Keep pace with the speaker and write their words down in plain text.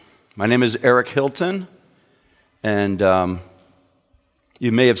My name is Hilton, and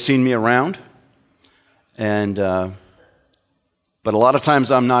you may have seen me around, but a lot of times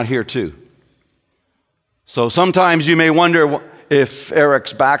I'm not here too. So sometimes you may wonder if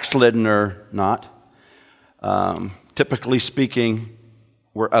Eric's backslidden or not. Typically speaking,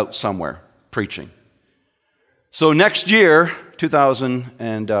 we're out somewhere preaching. So next year,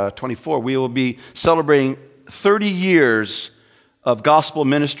 2024, we will be celebrating 30 years of gospel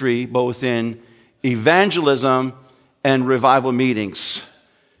ministry, both in evangelism and revival meetings.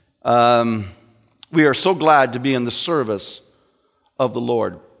 We are so glad to be in the service of the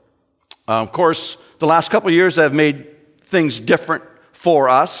Lord. Of course, the last couple of years have made things different for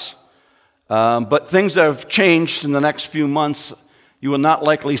us, but things have changed in the next few months. You will not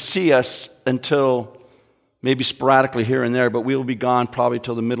likely see us until maybe sporadically here and there, but we will be gone probably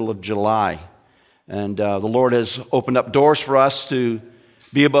till the middle of July. And the Lord has opened up doors for us to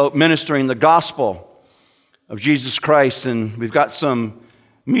be about ministering the gospel of Jesus Christ. And we've got some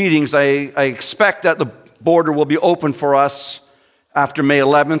meetings. I expect that the border will be open for us after May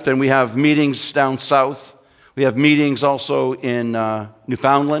 11th, and we have meetings down south. We have meetings also in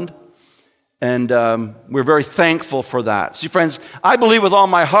Newfoundland, and we're very thankful for that. See, friends, I believe with all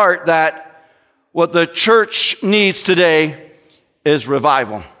my heart that what the church needs today is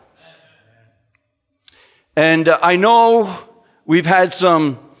revival. And I know we've had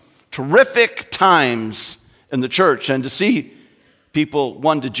some terrific times in the church, and to see people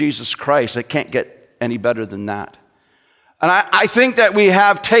won to Jesus Christ, it can't get any better than that. And I think that we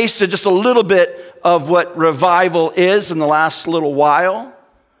have tasted just a little bit of what revival is in the last little while.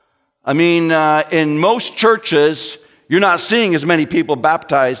 I mean, in most churches, you're not seeing as many people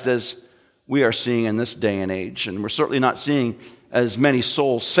baptized as we are seeing in this day and age. And we're certainly not seeing as many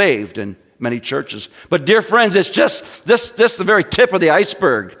souls saved in many churches. But dear friends, it's just this the very tip of the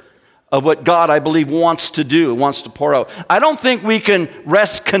iceberg of what God, I believe, wants to do, wants to pour out. I don't think we can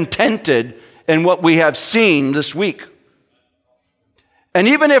rest contented in what we have seen this week. And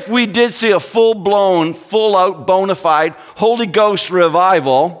even if we did see a full-blown, full-out, bona fide Holy Ghost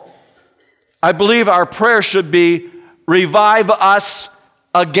revival, I believe our prayer should be, revive us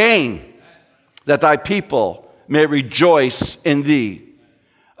again, that thy people may rejoice in thee.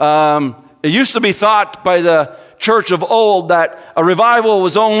 It used to be thought by the church of old that a revival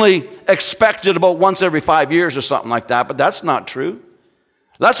was only expected about once every 5 years or something like that, but that's not true.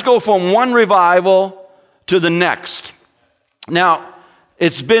 Let's go from one revival to the next. Now,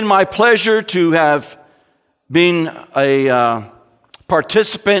 it's been my pleasure to have been a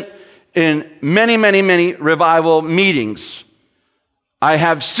participant in many, many, many revival meetings. I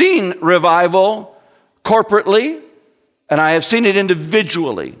have seen revival corporately, and I have seen it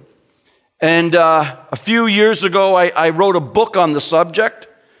individually. And a few years ago, I wrote a book on the subject.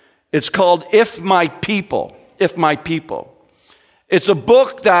 It's called If My People. If My People. It's a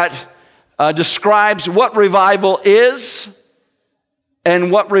book that describes what revival is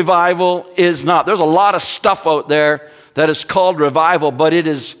and what revival is not. There's a lot of stuff out there that is called revival, but it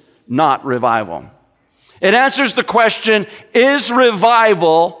is not revival. It answers the question, is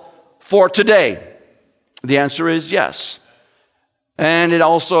revival for today? The answer is yes. And it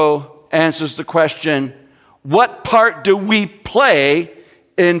also answers the question, what part do we play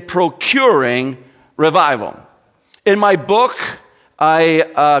in procuring revival? In my book,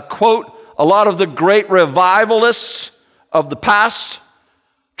 I quote a lot of the great revivalists of the past: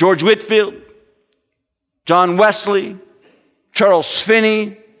 George Whitefield, John Wesley, Charles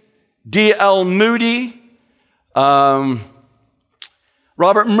Finney, D.L. Moody, Robert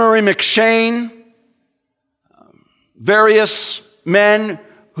Murray McCheyne, various men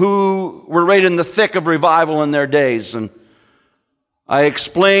who were right in the thick of revival in their days. And I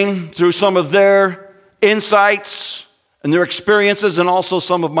explain through some of their insights and their experiences, and also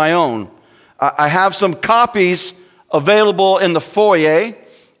some of my own. I have some copies available in the foyer,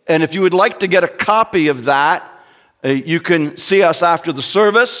 and if you would like to get a copy of that, you can see us after the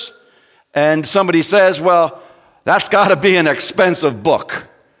service. And somebody says, well, that's got to be an expensive book.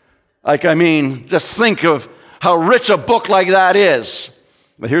 Just think of how rich a book like that is.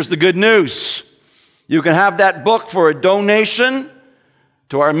 But here's the good news. You can have that book for a donation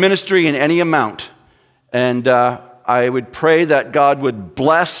to our ministry in any amount. And I would pray that God would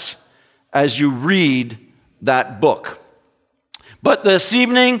bless as you read that book. But this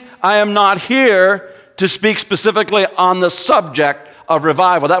evening, I am not here to speak specifically on the subject of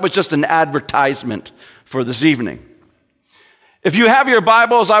revival. That was just an advertisement for this evening. If you have your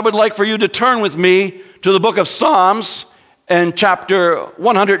Bibles, I would like for you to turn with me to the book of Psalms and chapter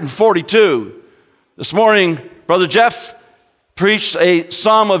 142. This morning, Brother Jeff preached a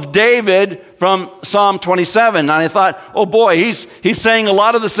Psalm of David from Psalm 27. And I thought, oh boy, he's saying a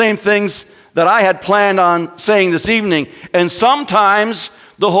lot of the same things that I had planned on saying this evening. And sometimes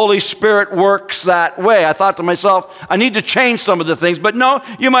the Holy Spirit works that way. I thought to myself, I need to change some of the things. But no,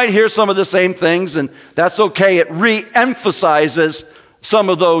 you might hear some of the same things, and that's okay. It re-emphasizes some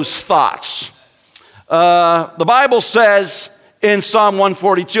of those thoughts. The Bible says in Psalm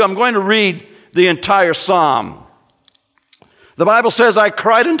 142, I'm going to read the entire psalm. The Bible says, I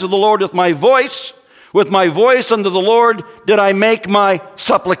cried unto the Lord with my voice unto the Lord did I make my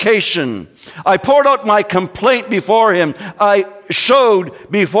supplication. I poured out my complaint before him. I showed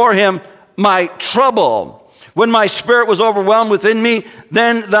before him my trouble. When my spirit was overwhelmed within me,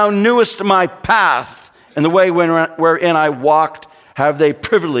 then thou knewest my path, and the way wherein I walked have they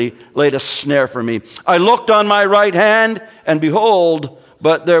privily laid a snare for me. I looked on my right hand, and behold,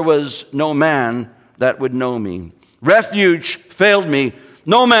 but there was no man that would know me. Refuge failed me.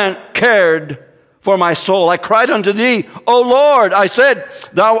 No man cared for my soul. I cried unto thee, O Lord. I said,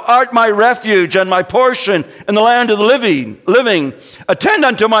 thou art my refuge and my portion in the land of the living. Attend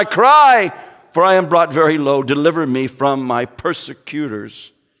unto my cry, for I am brought very low. Deliver me from my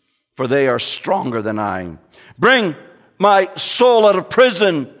persecutors, for they are stronger than I. Bring my soul out of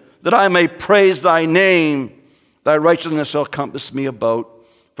prison, that I may praise thy name. Thy righteousness shall compass me about,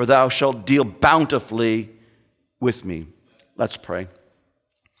 for thou shalt deal bountifully with me. Let's pray.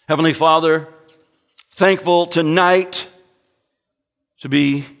 Heavenly Father, thankful tonight to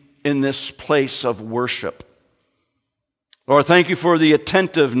be in this place of worship. Lord, thank you for the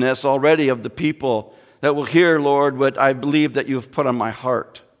attentiveness already of the people that will hear, Lord, what I believe that you have put on my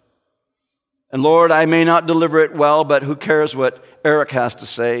heart. And Lord, I may not deliver it well, but who cares what Eric has to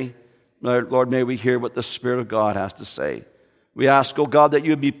say? Lord, may we hear what the Spirit of God has to say. We ask, oh God, that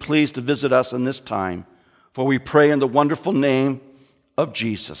you would be pleased to visit us in this time. For we pray in the wonderful name of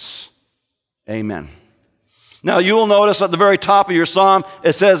Jesus. Amen. Now you will notice at the very top of your psalm,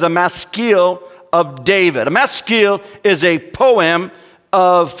 it says a maskil of David. A maskil is a poem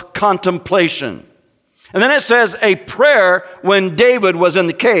of contemplation. And then it says a prayer when David was in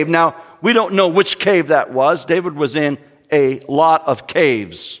the cave. Now, we don't know which cave that was. David was in a lot of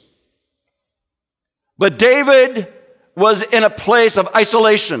caves. But David was in a place of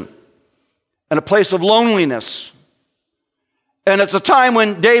isolation and a place of loneliness. And it's a time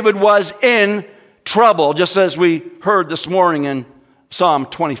when David was in trouble, just as we heard this morning in Psalm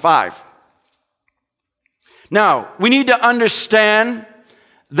 25. Now, we need to understand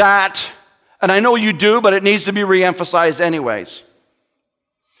that, and I know you do, but it needs to be reemphasized anyways,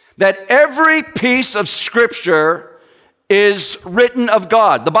 that every piece of Scripture is written of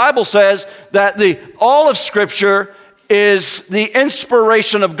God. The Bible says that all of Scripture is the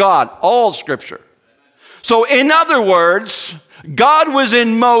inspiration of God, all Scripture. So in other words, God was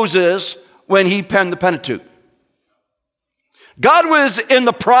in Moses when he penned the Pentateuch. God was in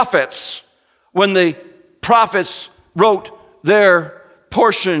the prophets when the prophets wrote their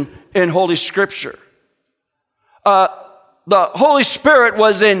portion in Holy Scripture. The Holy Spirit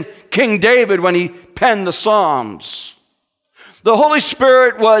was in King David when he penned the Psalms. The Holy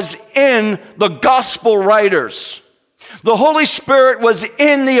Spirit was in the gospel writers. The Holy Spirit was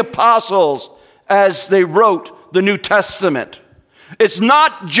in the apostles as they wrote the New Testament. It's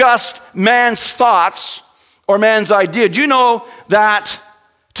not just man's thoughts or man's idea. Do you know that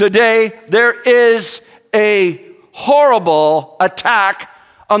today there is a horrible attack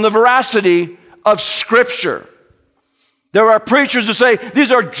on the veracity of Scripture? There are preachers who say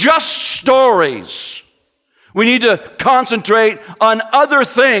these are just stories. We need to concentrate on other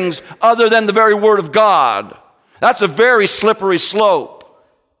things other than the very Word of God. That's a very slippery slope.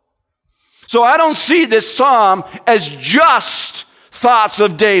 So I don't see this psalm as just thoughts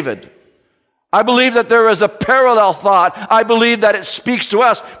of David. I believe that there is a parallel thought. I believe that it speaks to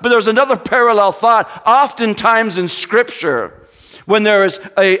us. But there's another parallel thought. Oftentimes in Scripture, when there is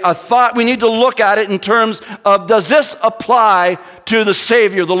a thought, we need to look at it in terms of, does this apply to the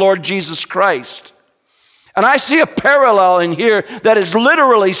Savior, the Lord Jesus Christ? And I see a parallel in here that is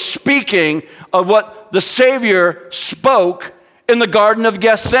literally speaking of what the Savior spoke in the Garden of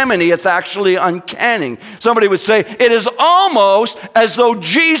Gethsemane. It's actually uncanny. Somebody would say, it is almost as though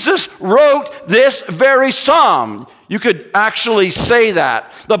Jesus wrote this very psalm. You could actually say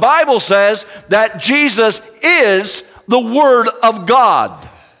that. The Bible says that Jesus is the Word of God.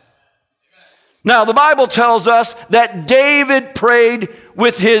 Now, the Bible tells us that David prayed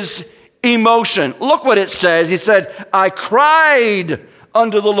with his emotion. Look what it says. He said, I cried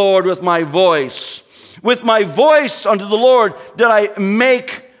unto the Lord with my voice. With my voice unto the Lord did I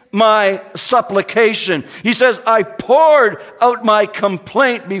make my supplication. He says, I poured out my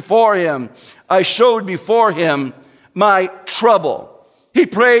complaint before him. I showed before him my trouble. He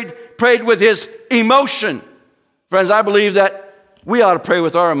prayed with his emotion. Friends, I believe that we ought to pray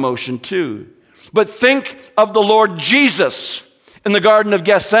with our emotion too. But think of the Lord Jesus in the Garden of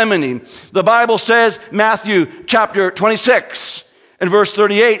Gethsemane. The Bible says, Matthew chapter 26 and verse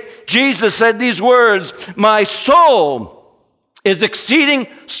 38, Jesus said these words, my soul is exceeding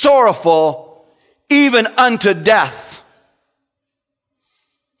sorrowful, even unto death.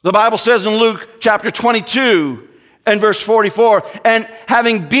 The Bible says in Luke chapter 22 and verse 44, and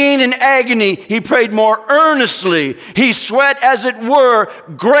having been in agony, he prayed more earnestly. He sweat, as it were,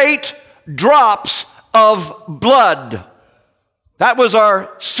 great drops of blood. That was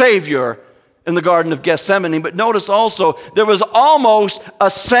our Savior in the Garden of Gethsemane. But notice also, there was almost a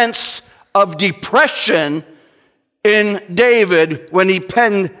sense of depression in David when he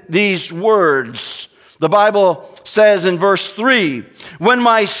penned these words. The Bible says in verse 3, when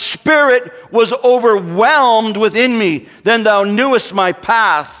my spirit was overwhelmed within me, then thou knewest my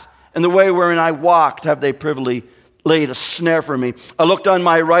path, and the way wherein I walked have they privily laid a snare for me. I looked on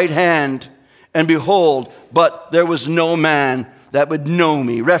my right hand, and behold, but there was no man that would know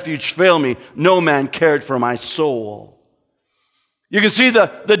me. Refuge failed me. No man cared for my soul. You can see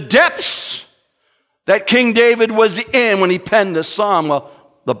the depths that King David was in when he penned this psalm. Well,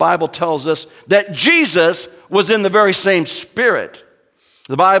 the Bible tells us that Jesus was in the very same spirit.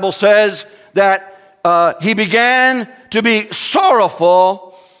 The Bible says that he began to be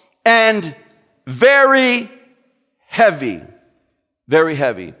sorrowful and very heavy. Very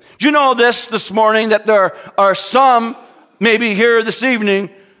heavy. Do you know this morning, that there are some, maybe here this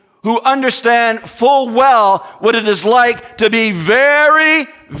evening, who understand full well what it is like to be very,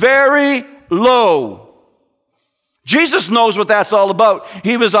 very low. Jesus knows what that's all about.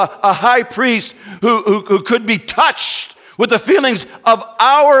 He was a high priest who could be touched with the feelings of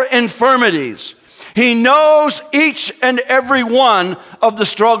our infirmities. He knows each and every one of the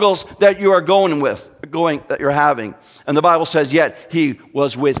struggles that you are that you're having. And the Bible says, yet he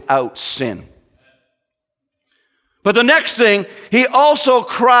was without sin. But the next thing, he also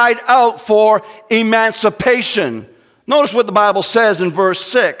cried out for emancipation. Notice what the Bible says in verse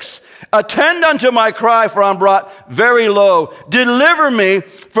 6. Attend unto my cry, for I'm brought very low. Deliver me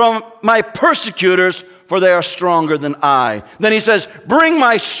from my persecutors, for they are stronger than I. Then he says, bring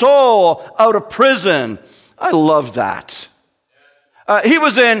my soul out of prison. I love that. He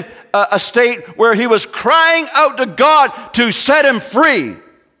was in a state where he was crying out to God to set him free.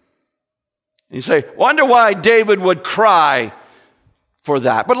 You say, wonder why David would cry for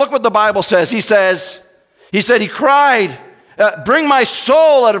that. But look what the Bible says. He said he cried, bring my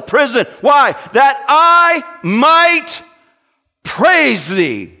soul out of prison. Why? That I might praise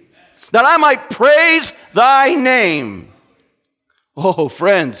thee. That I might praise thy name. Oh,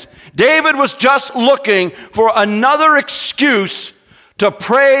 friends, David was just looking for another excuse to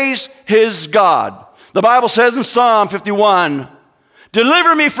praise his God. The Bible says in Psalm 51,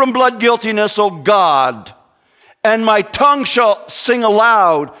 deliver me from blood guiltiness, O God, and my tongue shall sing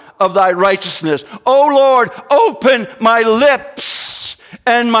aloud of thy righteousness. O Lord, open my lips,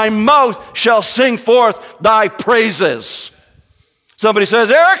 and my mouth shall sing forth thy praises. Somebody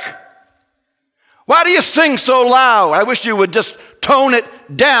says, Eric, why do you sing so loud? I wish you would just tone it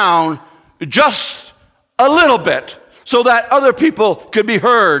down just a little bit so that other people could be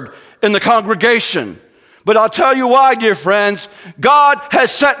heard in the congregation. But I'll tell you why, dear friends. God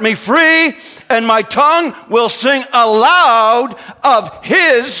has set me free, and my tongue will sing aloud of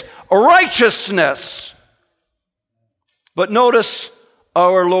his righteousness. But notice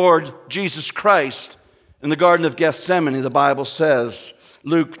our Lord Jesus Christ in the Garden of Gethsemane, the Bible says,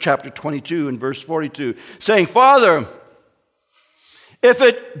 Luke chapter 22 and verse 42, saying, Father, if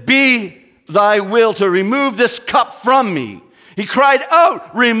it be thy will to remove this cup from me. He cried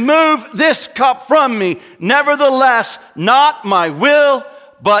out, remove this cup from me. Nevertheless, not my will,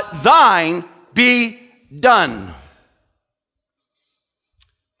 but thine be done.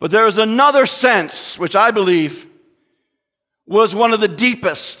 But there is another sense, which I believe was one of the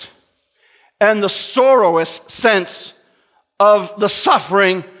deepest and the sorrowest sense of the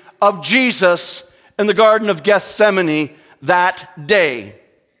suffering of Jesus in the Garden of Gethsemane that day.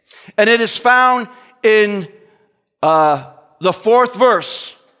 And it is found in the fourth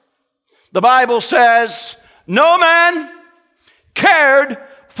verse. The Bible says, no man cared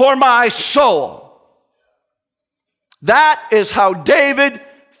for my soul. That is how David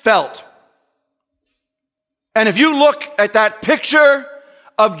felt. And if you look at that picture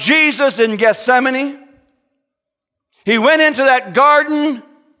of Jesus in Gethsemane, he went into that garden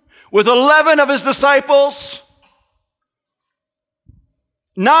with 11 of his disciples.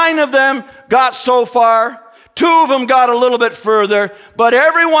 9 of them got so far. 2 of them got a little bit further, but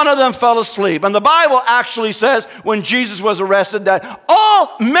every one of them fell asleep. And the Bible actually says when Jesus was arrested that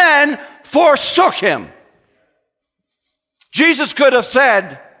all men forsook him. Jesus could have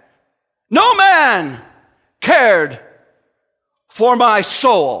said, "No man cared for my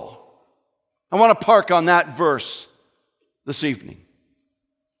soul." I want to park on that verse this evening.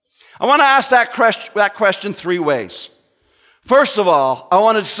 I want to ask that question 3 ways. First of all, I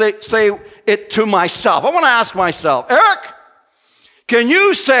want to say it to myself. I want to ask myself, Eric, can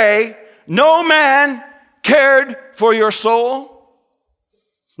you say no man cared for your soul?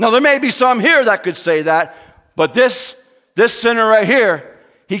 Now, there may be some here that could say that, but this sinner right here,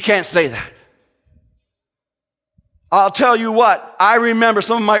 he can't say that. I'll tell you what, I remember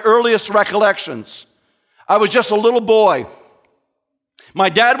some of my earliest recollections. I was just a little boy. My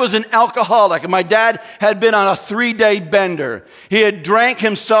dad was an alcoholic, and my dad had been on a 3-day bender. He had drank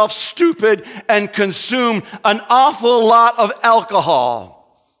himself stupid and consumed an awful lot of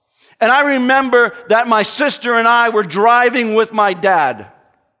alcohol. And I remember that my sister and I were driving with my dad.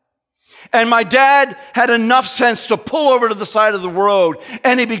 And my dad had enough sense to pull over to the side of the road,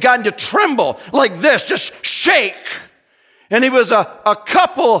 and he began to tremble like this, just shake. And he was a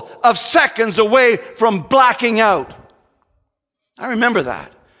couple of seconds away from blacking out. I remember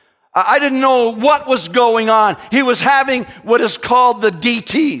that. I didn't know what was going on. He was having what is called the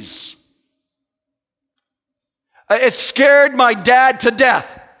DTs. It scared my dad to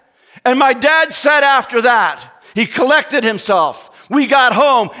death. And my dad said after that, he collected himself. We got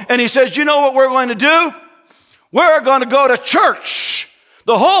home and he says, "You know what we're going to do? We're going to go to church.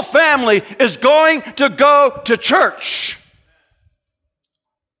 The whole family is going to go to church."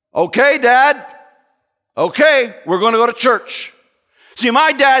 "Okay, Dad. Okay, we're going to go to church." See,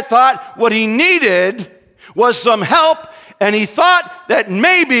 my dad thought what he needed was some help, and he thought that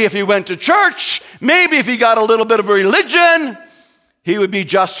maybe if he went to church, maybe if he got a little bit of religion, he would be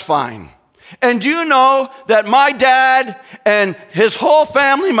just fine. And do you know that my dad and his whole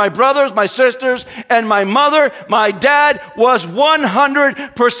family, my brothers, my sisters, and my mother, my dad was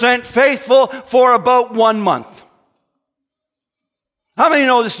 100% faithful for about 1 month. How many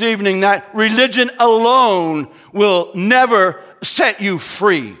know this evening that religion alone will never set you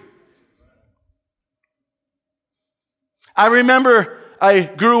free? I remember I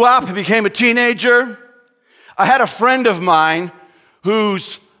grew up, I became a teenager. I had a friend of mine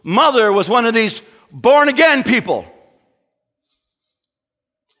whose mother was one of these born-again people.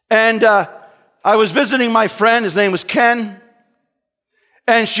 And I was visiting my friend, his name was Ken,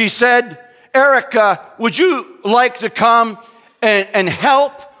 and she said, "Eric, would you like to come and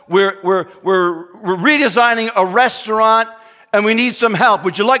help? We're redesigning a restaurant, and we need some help.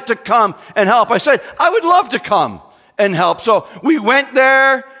 Would you like to come and help?" I said, "I would love to come and help." So we went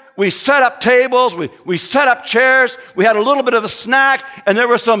there, we set up tables, we set up chairs, we had a little bit of a snack, and there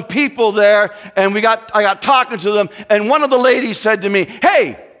were some people there, and I got talking to them, and one of the ladies said to me,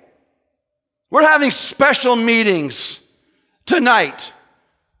 "Hey, we're having special meetings tonight.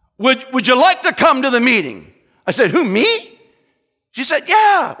 Would you like to come to the meeting?" I said, "Who, me?" She said,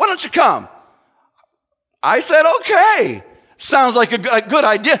 "Yeah, why don't you come?" I said, "Okay. Sounds like a good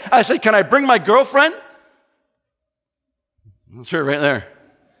idea." I said, "Can I bring my girlfriend?" Sure, right there.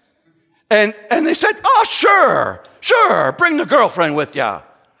 And they said, "Oh, sure, bring the girlfriend with you." I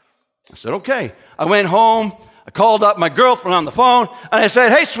said, "Okay." I went home, I called up my girlfriend on the phone, and I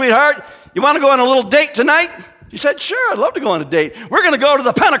said, "Hey, sweetheart, you want to go on a little date tonight?" She said, "Sure, I'd love to go on a date. We're going to go to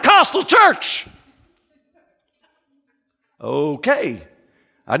the Pentecostal church." Okay.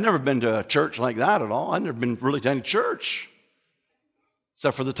 I'd never been to a church like that at all. I'd never been really to any church,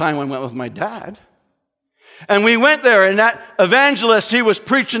 except for the time I went with my dad. And we went there, and that evangelist, he was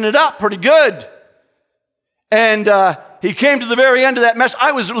preaching it up pretty good. And he came to the very end of that message.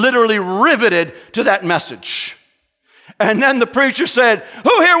 I was literally riveted to that message. And then the preacher said,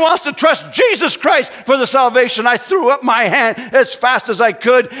 "Who here wants to trust Jesus Christ for the salvation?" I threw up my hand as fast as I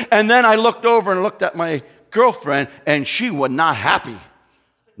could, and then I looked over and looked at my girlfriend, and she was not happy.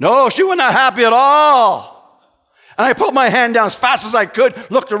 No, she was not happy at all. And I put my hand down as fast as I could,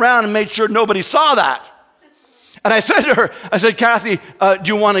 looked around, and made sure nobody saw that. And I said to her, "Kathy, do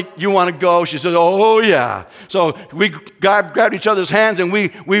you want to go?" She said, "Oh, yeah." So we grabbed each other's hands, and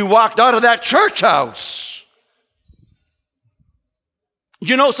we walked out of that church house.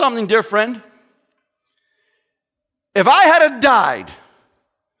 You know something, dear friend? If I had died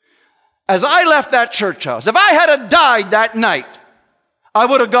as I left that church house, if I had died that night, I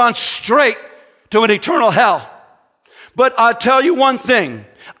would have gone straight to an eternal hell. But I'll tell you one thing.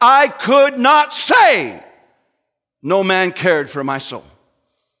 I could not say, no man cared for my soul.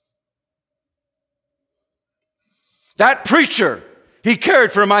 That preacher, he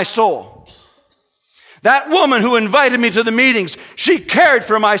cared for my soul. That woman who invited me to the meetings, she cared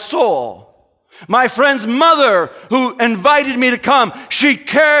for my soul. My friend's mother who invited me to come, she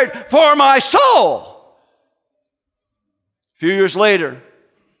cared for my soul. A few years later,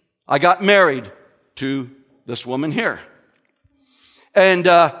 I got married to this woman here. And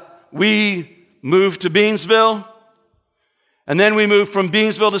we moved to Beansville. And then we moved from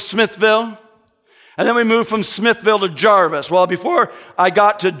Beansville to Smithville. And then we moved from Smithville to Jarvis. Well, before I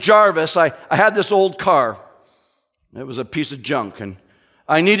got to Jarvis, I had this old car. It was a piece of junk. And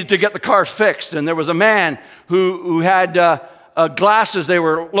I needed to get the car fixed. And there was a man who had glasses. They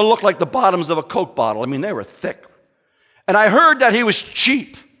looked like the bottoms of a Coke bottle. I mean, they were thick. And I heard that he was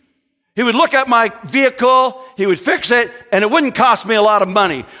cheap. He would look at my vehicle, he would fix it, and it wouldn't cost me a lot of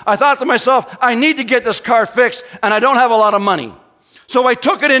money. I thought to myself, I need to get this car fixed, and I don't have a lot of money. So I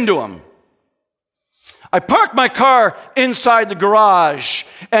took it into him. I parked my car inside the garage,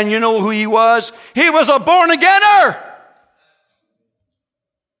 and you know who he was? He was a born-againer!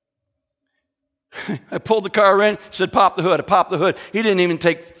 I pulled the car in, said, pop the hood. I popped the hood. He didn't even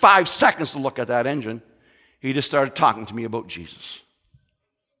take 5 seconds to look at that engine. He just started talking to me about Jesus.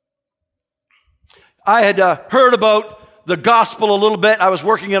 I had heard about the gospel a little bit. I was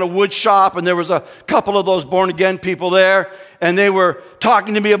working in a wood shop, and there was a couple of those born-again people there, and they were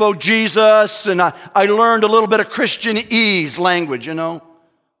talking to me about Jesus, and I learned a little bit of Christianese language, you know.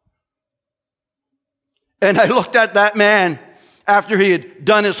 And I looked at that man after he had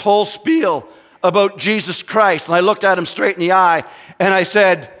done his whole spiel about Jesus Christ, and I looked at him straight in the eye, and I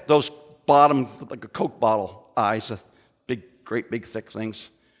said, those bottom, like a Coke bottle eyes, great big thick things.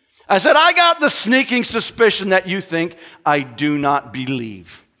 I said, I got the sneaking suspicion that you think I do not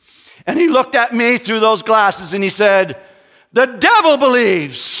believe. And he looked at me through those glasses and he said, the devil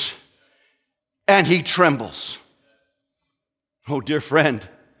believes, and he trembles. Oh, dear friend,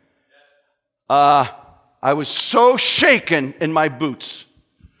 I was so shaken in my boots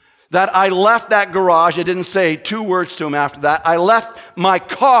that I left that garage. I didn't say 2 words to him after that. I left my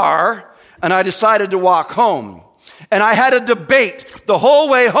car and I decided to walk home. And I had a debate the whole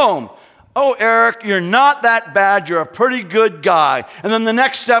way home. Oh, Eric, you're not that bad. You're a pretty good guy. And then the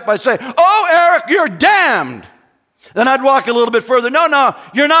next step I'd say, oh, Eric, you're damned. Then I'd walk a little bit further. No,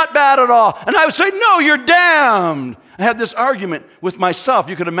 you're not bad at all. And I would say, no, you're damned. I had this argument with myself.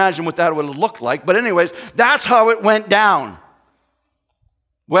 You could imagine what that would have looked like. But anyways, that's how it went down.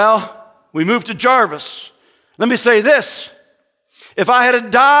 Well, we moved to Jarvis. Let me say this. If I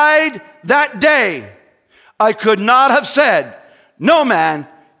had died that day, I could not have said, no man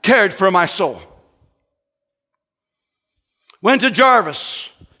cared for my soul. Went to Jarvis,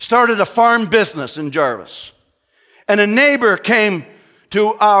 started a farm business in Jarvis. And a neighbor came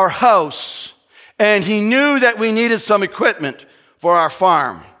to our house, and he knew that we needed some equipment for our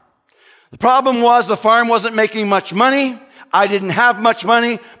farm. The problem was the farm wasn't making much money. I didn't have much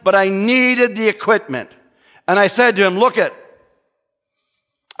money, but I needed the equipment. And I said to him, look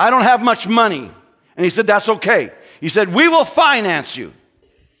I don't have much money. And he said, that's okay. He said, we will finance you.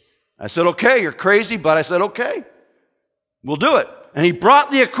 I said, okay, you're crazy, but I said, okay, we'll do it. And he brought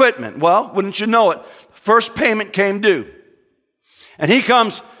the equipment. Well, wouldn't you know it, first payment came due. And he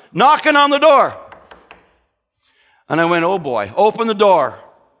comes knocking on the door. And I went, oh boy, open the door.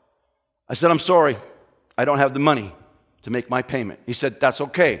 I said, I'm sorry, I don't have the money to make my payment. He said, that's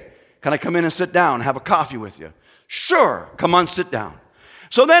okay. Can I come in and sit down and have a coffee with you? Sure, come on, sit down.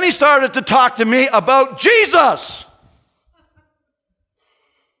 So then he started to talk to me about Jesus.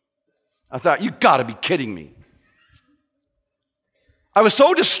 I thought, you got to be kidding me. I was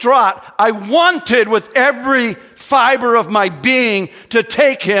so distraught, I wanted with every fiber of my being to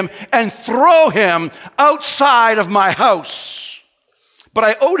take him and throw him outside of my house. But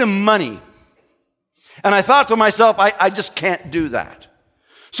I owed him money. And I thought to myself, I just can't do that.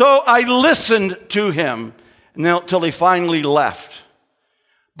 So I listened to him until he finally left.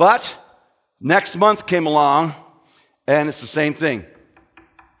 But next month came along, and it's the same thing.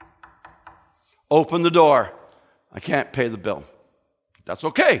 Open the door. I can't pay the bill. That's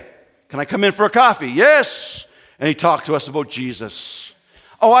okay. Can I come in for a coffee? Yes. And he talked to us about Jesus.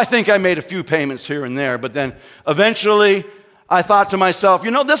 Oh, I think I made a few payments here and there, but then eventually I thought to myself,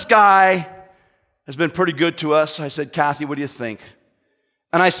 this guy has been pretty good to us. I said, Kathy, what do you think?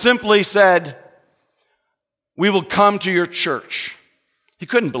 And I simply said, we will come to your church. He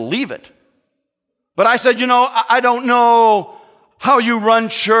couldn't believe it. But I said, I don't know how you run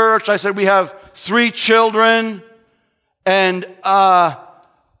church. I said, we have 3 children, and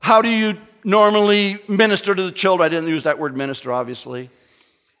how do you normally minister to the children? I didn't use that word minister, obviously.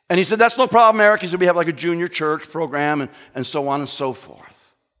 And he said, that's no problem, Eric. He said, we have like a junior church program and so on and so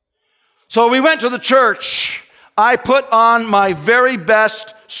forth. So we went to the church. I put on my very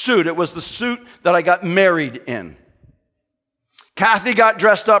best suit. It was the suit that I got married in. Kathy got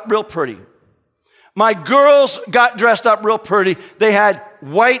dressed up real pretty. My girls got dressed up real pretty. They had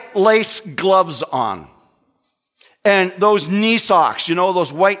white lace gloves on. And those knee socks,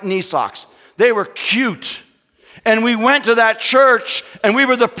 those white knee socks. They were cute. And we went to that church, and we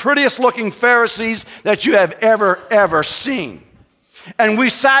were the prettiest looking Pharisees that you have ever seen. And we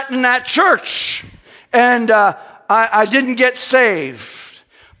sat in that church, and I didn't get saved.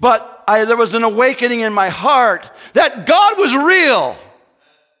 But there was an awakening in my heart that God was real.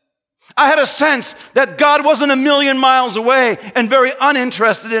 I had a sense that God wasn't a million miles away and very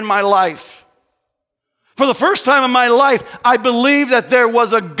uninterested in my life. For the first time in my life, I believed that there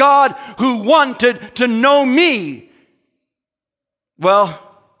was a God who wanted to know me. Well,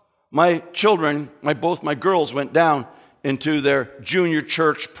 my children, both my girls went down into their junior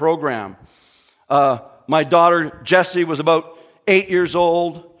church program. My daughter, Jessie, was about 8 years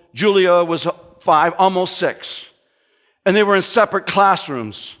old. Julia was 5, almost 6. And they were in separate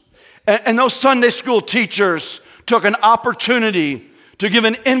classrooms. And those Sunday school teachers took an opportunity to give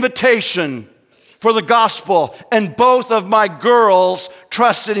an invitation for the gospel. And both of my girls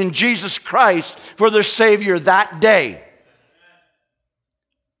trusted in Jesus Christ for their Savior that day.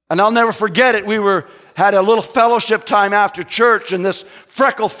 And I'll never forget it. We had a little fellowship time after church, and this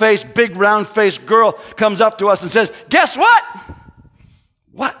freckle-faced, big round-faced girl comes up to us and says, guess what?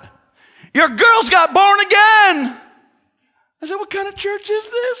 What? Your girls got born again. I said, what kind of church is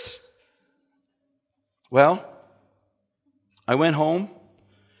this? Well, I went home.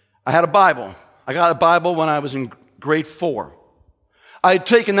 I had a Bible. I got a Bible when I was in grade 4. I had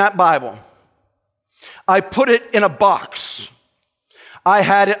taken that Bible. I put it in a box. I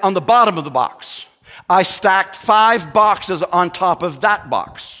had it on the bottom of the box. I stacked 5 boxes on top of that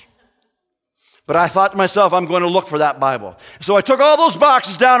box. But I thought to myself, I'm going to look for that Bible. So I took all those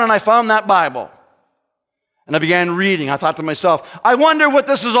boxes down and I found that Bible. And I began reading. I thought to myself, I wonder what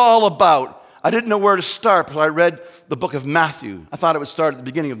this is all about. I didn't know where to start, but I read the book of Matthew. I thought it would start at the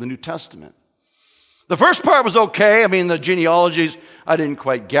beginning of the New Testament. The first part was okay. The genealogies, I didn't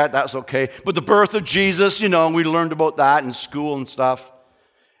quite get. That was okay. But the birth of Jesus, we learned about that in school and stuff.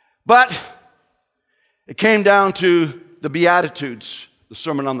 But it came down to the Beatitudes, the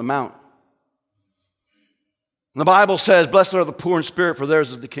Sermon on the Mount. And the Bible says, blessed are the poor in spirit, for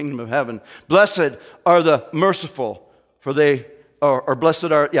theirs is the kingdom of heaven. Blessed are the merciful, for they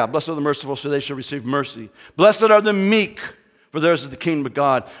blessed are the merciful, so they shall receive mercy. Blessed are the meek, for theirs is the kingdom of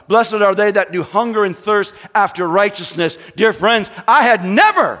God. Blessed are they that do hunger and thirst after righteousness. Dear friends, I had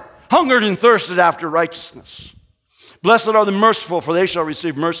never hungered and thirsted after righteousness. Blessed are the merciful, for they shall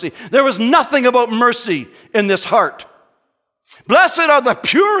receive mercy. There was nothing about mercy in this heart. Blessed are the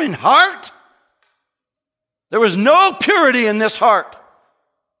pure in heart. There was no purity in this heart.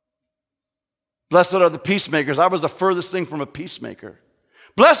 Blessed are the peacemakers. I was the furthest thing from a peacemaker.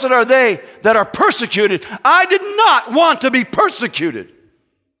 Blessed are they that are persecuted. I did not want to be persecuted.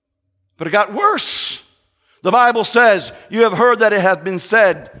 But it got worse. The Bible says, you have heard that it hath been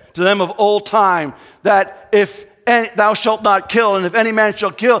said to them of old time, that if thou shalt not kill, and if any man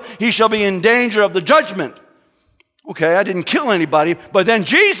shall kill, he shall be in danger of the judgment. Okay, I didn't kill anybody, but then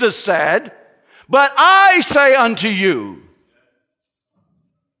Jesus said, but I say unto you,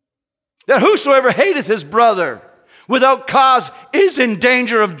 that whosoever hateth his brother without cause is in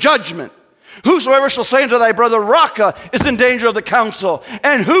danger of judgment. Whosoever shall say unto thy brother, Raca, is in danger of the council.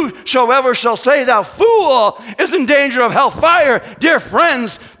 And whosoever shall say, thou fool, is in danger of hellfire. Dear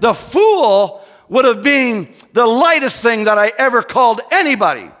friends, the fool would have been the lightest thing that I ever called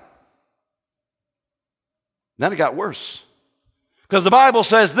anybody. Then it got worse. Because the Bible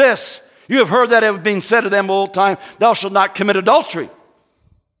says this, you have heard that it had been said to them old time, thou shalt not commit adultery.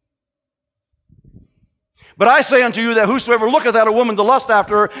 But I say unto you that whosoever looketh at a woman to lust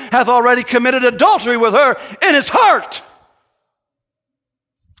after her hath already committed adultery with her in his heart.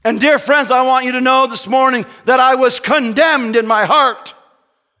 And dear friends, I want you to know this morning that I was condemned in my heart.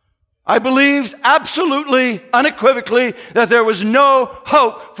 I believed absolutely, unequivocally, that there was no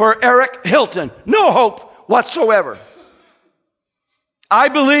hope for Eric Hilton. No hope whatsoever. I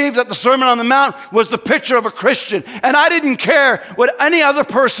believed that the Sermon on the Mount was the picture of a Christian, and I didn't care what any other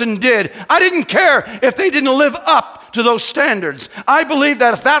person did. I didn't care if they didn't live up to those standards. I believed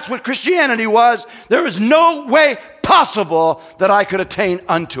that if that's what Christianity was, there was no way possible that I could attain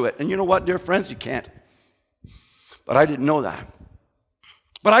unto it. And you know what, dear friends? You can't. But I didn't know that.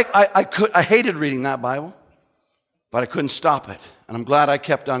 But I hated reading that Bible, but I couldn't stop it. And I'm glad I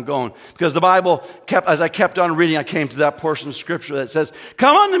kept on going. Because the Bible, as I kept on reading, I came to that portion of Scripture that says,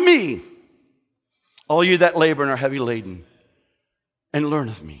 "Come unto me, all you that labor and are heavy laden, and learn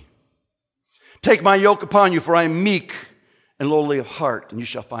of me. Take my yoke upon you, for I am meek and lowly of heart, and you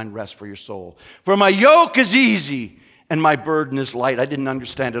shall find rest for your soul. For my yoke is easy, and my burden is light." I didn't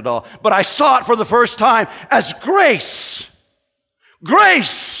understand it all, but I saw it for the first time as grace.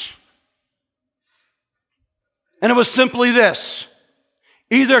 Grace. And it was simply this: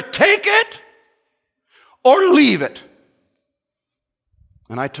 either take it or leave it.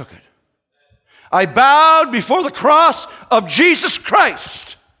 And I took it. I bowed before the cross of Jesus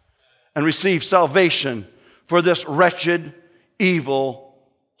Christ and received salvation for this wretched, evil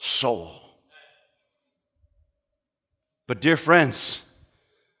soul. But dear friends,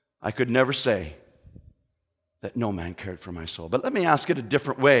 I could never say that no man cared for my soul. But let me ask it a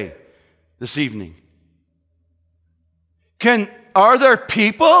different way this evening. Are there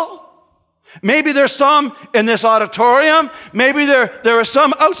people? Maybe there's some in this auditorium. Maybe there are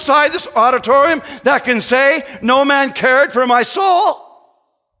some outside this auditorium that can say, "No man cared for my soul."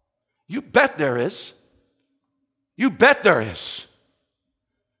 You bet there is. You bet there is.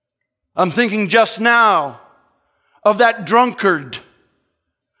 I'm thinking just now of that drunkard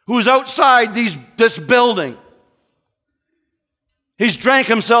who's outside this building. He's drank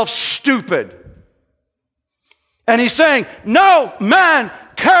himself stupid. And he's saying, "No man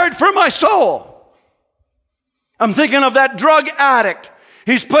cared for my soul." I'm thinking of that drug addict.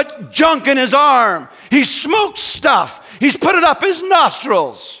 He's put junk in his arm. He smoked stuff. He's put it up his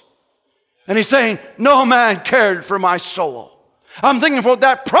nostrils. And he's saying, "No man cared for my soul." I'm thinking of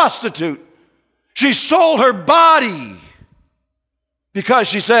that prostitute. She sold her body because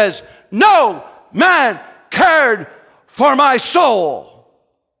she says, "No man cared for my soul."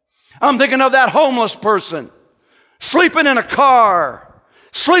 I'm thinking of that homeless person, sleeping in a car,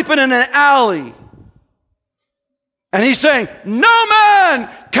 sleeping in an alley. And he's saying, "No man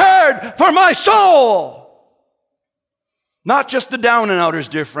cared for my soul." Not just the down and outers,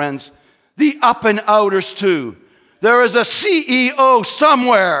 dear friends, the up and outers too. There is a CEO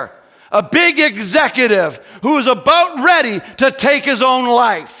somewhere, a big executive who is about ready to take his own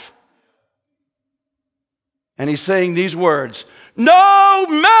life. And he's saying these words, "No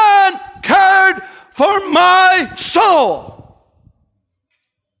man cared for my soul."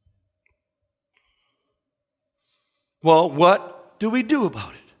 Well, what do we do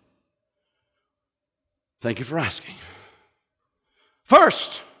about it? Thank you for asking.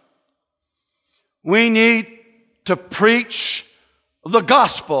 First, we need to preach the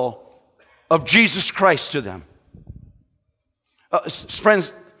gospel of Jesus Christ to them.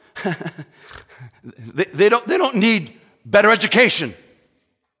 Friends, they don't need better education.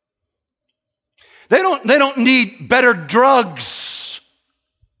 They don't need better drugs.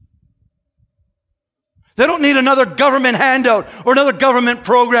 They don't need another government handout or another government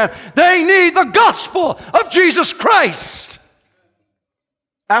program. They need the gospel of Jesus Christ.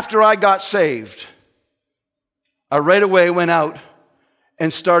 After I got saved, I right away went out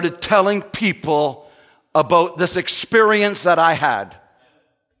and started telling people about this experience that I had.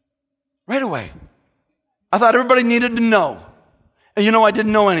 Right away. I thought everybody needed to know. And you know, I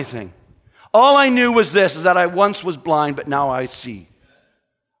didn't know anything. All I knew was this, is that I once was blind, but now I see.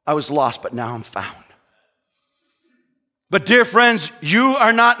 I was lost, but now I'm found. But dear friends, you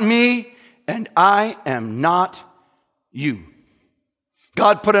are not me, and I am not you.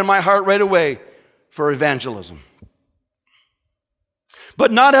 God put in my heart right away for evangelism.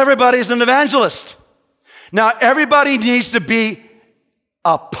 But not everybody is an evangelist. Now, everybody needs to be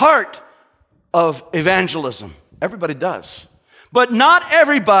a part of evangelism. Everybody does. But not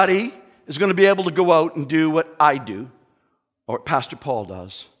everybody is going to be able to go out and do what I do, or what Pastor Paul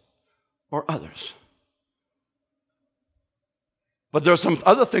does, or others. But there are some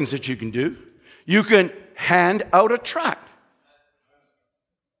other things that you can do. You can hand out a tract.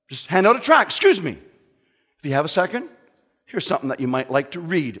 Just hand out a tract. Excuse me. If you have a second, here's something that you might like to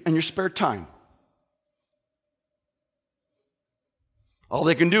read in your spare time. All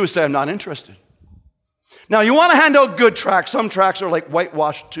they can do is say, "I'm not interested." Now, you want to hand out good tracts. Some tracts are like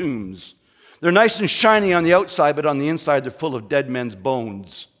whitewashed tombs. They're nice and shiny on the outside, but on the inside, they're full of dead men's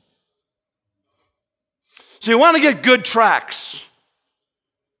bones. So you want to get good tracts.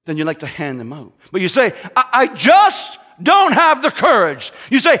 Then you like to hand them out. But you say, I just don't have the courage.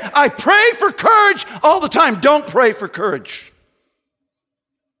 You say, "I pray for courage all the time." Don't pray for courage.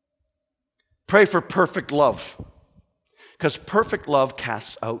 Pray for perfect love. Because perfect love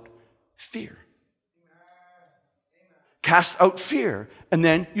casts out fear. cast out fear, and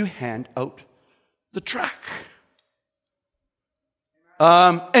then you hand out the tract.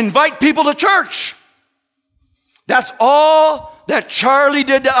 Invite people to church. That's all that Charlie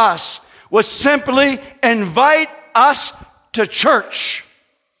did to us, was simply invite us to church.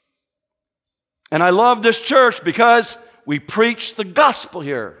 And I love this church because we preach the gospel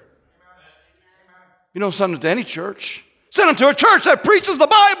here. You don't send them to any church. Send them to a church that preaches the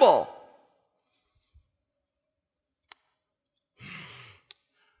Bible.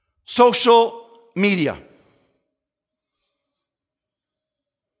 Social media.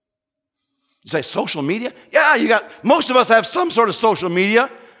 You say, social media? Yeah, most of us have some sort of social media.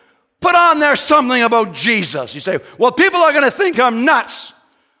 Put on there something about Jesus. You say, well, people are going to think I'm nuts.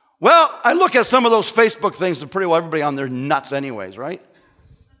 Well, I look at some of those Facebook things, and pretty well everybody on there nuts anyways, right?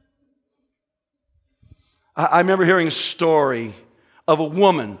 I remember hearing a story of a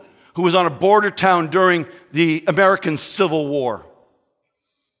woman who was on a border town during the American Civil War.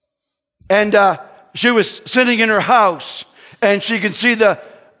 And she was sitting in her house, and she could see the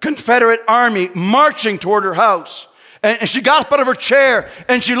Confederate army marching toward her house. And she got up out of her chair,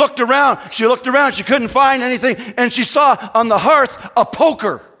 and she looked around. She couldn't find anything. And she saw on the hearth a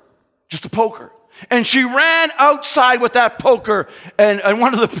poker, just a poker. And she ran outside with that poker. And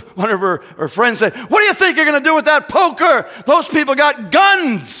one of her friends said, what do you think you're going to do with that poker? Those people got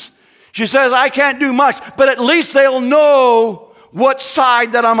guns. She says, I can't do much, but at least they'll know what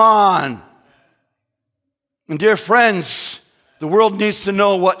side that I'm on. And dear friends, the world needs to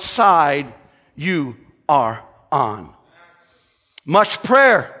know what side you are on. Much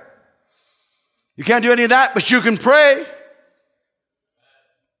prayer. You can't do any of that, but you can pray.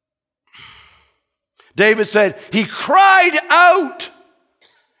 David said, he cried out.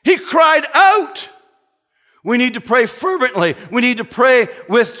 He cried out. We need to pray fervently. We need to pray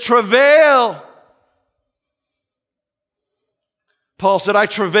with travail. Paul said, I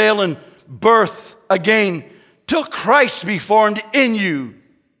travail in birth again till Christ be formed in you.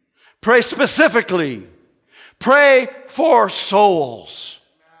 Pray specifically. Pray for souls.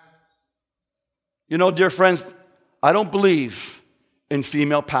 You know, dear friends, I don't believe in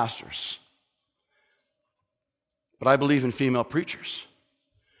female pastors, but I believe in female preachers.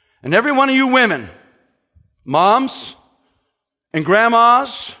 And every one of you women, moms and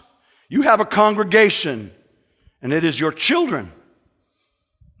grandmas, you have a congregation, and it is your children,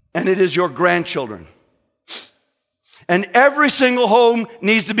 and it is your grandchildren. And every single home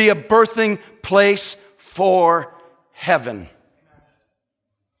needs to be a birthing place for heaven.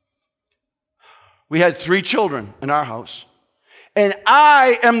 We had 3 children in our house. And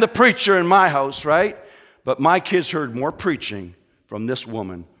I am the preacher in my house, right? But my kids heard more preaching from this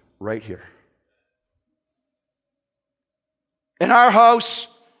woman right here. In our house,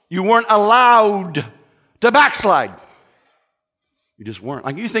 you weren't allowed to backslide. You just weren't.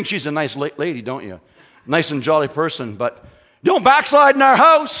 Like, you think she's a nice lady, don't you? Nice and jolly person, but you don't backslide in our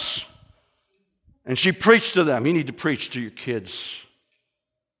house. And she preached to them. You need to preach to your kids.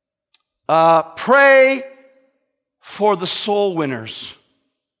 Pray for the soul winners.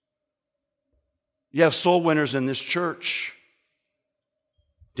 You have soul winners in this church.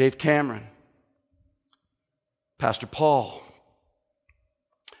 Dave Cameron, Pastor Paul,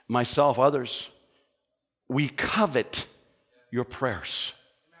 myself, others. We covet your prayers.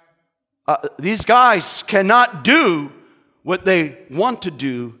 These guys cannot do what they want to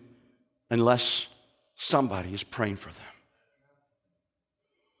do unless somebody is praying for them.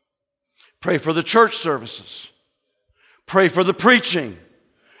 Pray for the church services. Pray for the preaching.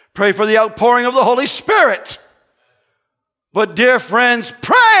 Pray for the outpouring of the Holy Spirit. But dear friends,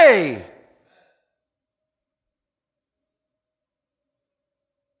 pray!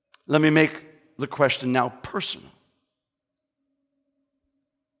 Let me make the question now personal.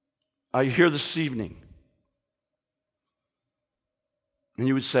 Are you here this evening? And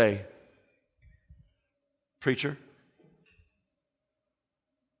you would say, preacher,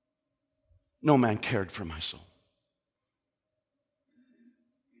 no man cared for my soul.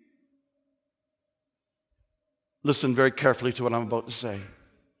 Listen very carefully to what I'm about to say.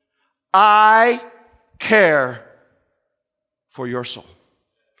 I care for your soul.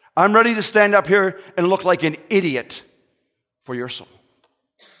 I'm ready to stand up here and look like an idiot for your soul.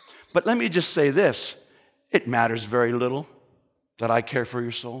 But let me just say this. It matters very little that I care for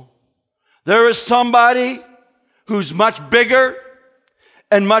your soul. There is somebody who's much bigger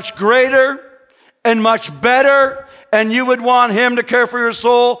and much greater and much better, and you would want him to care for your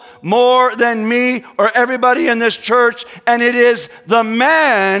soul more than me or everybody in this church, and it is the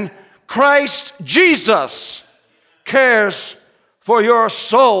man, Christ Jesus, cares for your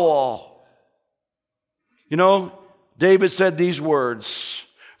soul. You know, David said these words,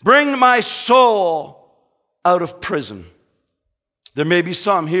 "Bring my soul out of prison." There may be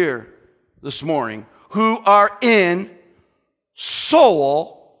some here this morning who are in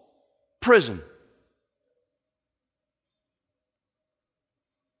soul prison.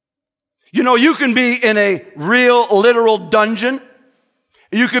 You know, you can be in a real, literal dungeon.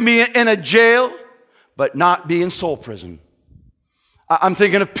 You can be in a jail, but not be in soul prison. I'm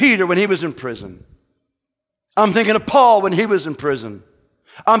thinking of Peter when he was in prison. I'm thinking of Paul when he was in prison.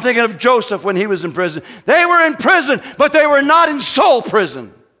 I'm thinking of Joseph when he was in prison. They were in prison, but they were not in soul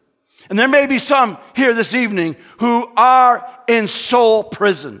prison. And there may be some here this evening who are in soul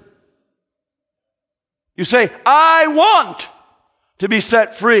prison. You say, "I want to be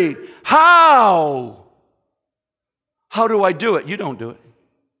set free." How? How do I do it? You don't do it.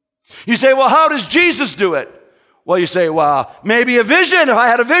 You say, "Well, how does Jesus do it?" Well, you say, "Well, maybe a vision, if I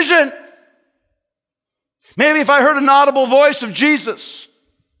had a vision. Maybe if I heard an audible voice of Jesus."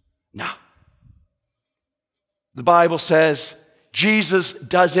 No. The Bible says Jesus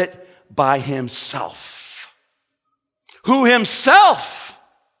does it by himself, who himself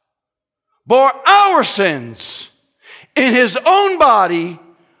bore our sins in his own body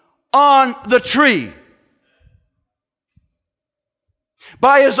on the tree.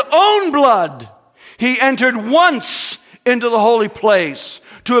 By his own blood, he entered once into the holy place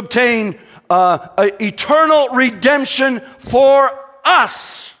to obtain eternal redemption for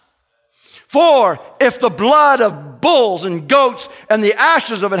us. For if the blood of bulls and goats and the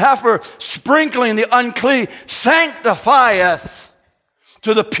ashes of an heifer sprinkling the unclean sanctifieth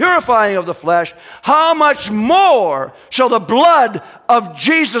to the purifying of the flesh, how much more shall the blood of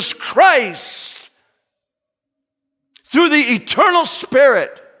Jesus Christ, through the eternal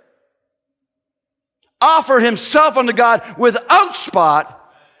Spirit, offer himself unto God without spot,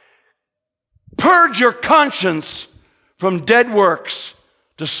 purge your conscience from dead works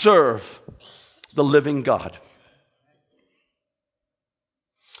to serve the living God.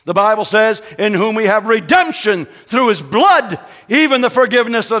 The Bible says, "In whom we have redemption through his blood, even the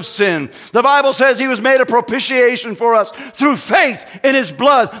forgiveness of sin." The Bible says he was made a propitiation for us through faith in his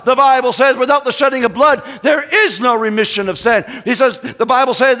blood. The Bible says, "Without the shedding of blood, there is no remission of sin." The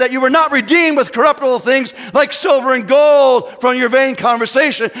Bible says that you were not redeemed with corruptible things like silver and gold from your vain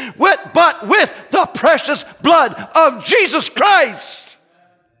conversation, but with the precious blood of Jesus Christ.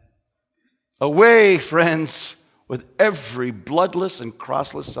 Away, friends, with every bloodless and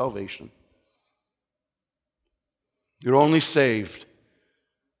crossless salvation. You're only saved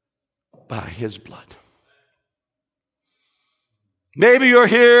by his blood. Maybe you're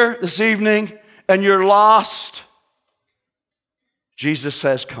here this evening and you're lost. Jesus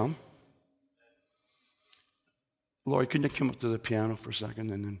says, "Come." Lori, can you come up to the piano for a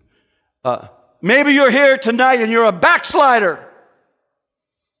second? And then, maybe you're here tonight and you're a backslider.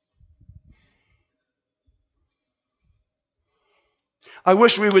 I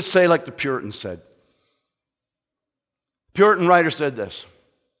wish we would say like the Puritans said. Puritan writer said this: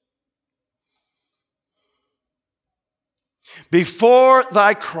 "Before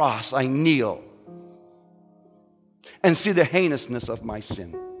thy cross I kneel and see the heinousness of my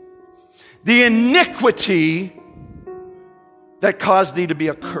sin, the iniquity that caused thee to be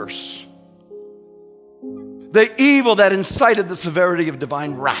a curse, the evil that incited the severity of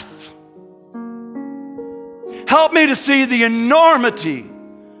divine wrath. Help me to see the enormity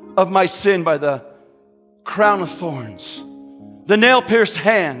of my sin by the crown of thorns, the nail-pierced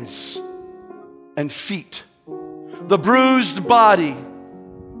hands and feet, the bruised body,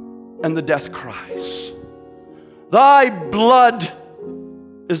 and the death cries. Thy blood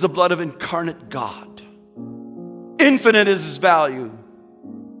is the blood of incarnate God. Infinite is his value,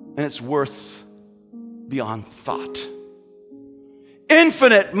 and its worth beyond thought.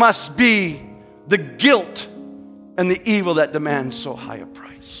 Infinite must be the guilt and the evil that demands so high a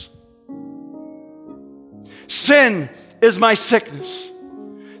price. Sin is my sickness.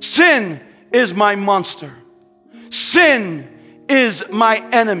 Sin is my monster. Sin is my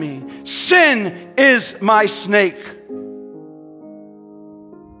enemy. Sin is my snake.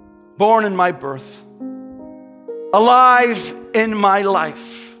 Born in my birth, alive in my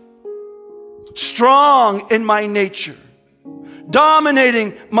life, strong in my nature,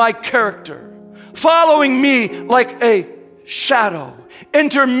 dominating my character, following me like a shadow,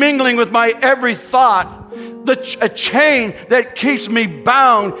 intermingling with my every thought, a chain that keeps me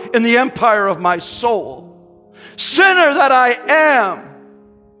bound in the empire of my soul. Sinner that I am,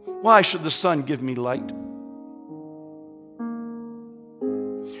 why should the sun give me light?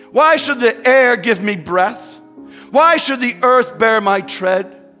 Why should the air give me breath? Why should the earth bear my tread?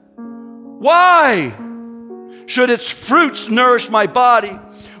 Why should its fruits nourish my body?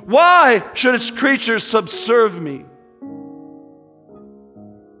 Why should its creatures subserve me?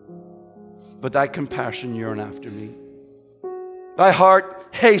 But thy compassion yearn after me. Thy heart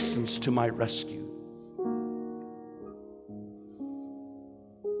hastens to my rescue.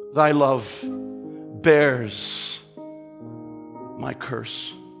 Thy love bears my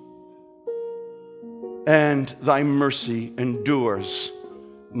curse, and thy mercy endures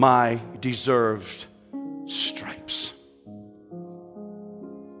my deserved stripes.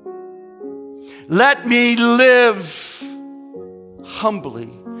 Let me live humbly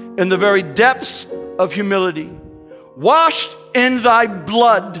in the very depths of humility, washed in thy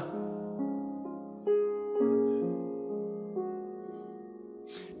blood,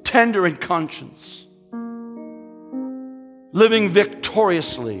 tender in conscience, living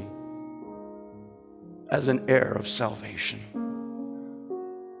victoriously as an heir of salvation.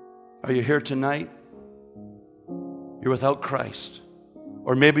 Are you here tonight? You're without Christ.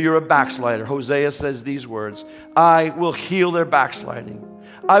 Or maybe you're a backslider. Hosea says these words, I will heal their backsliding.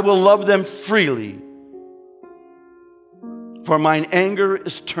 I will love them freely. For mine anger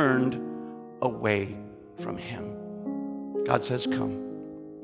is turned away from him. God says, come.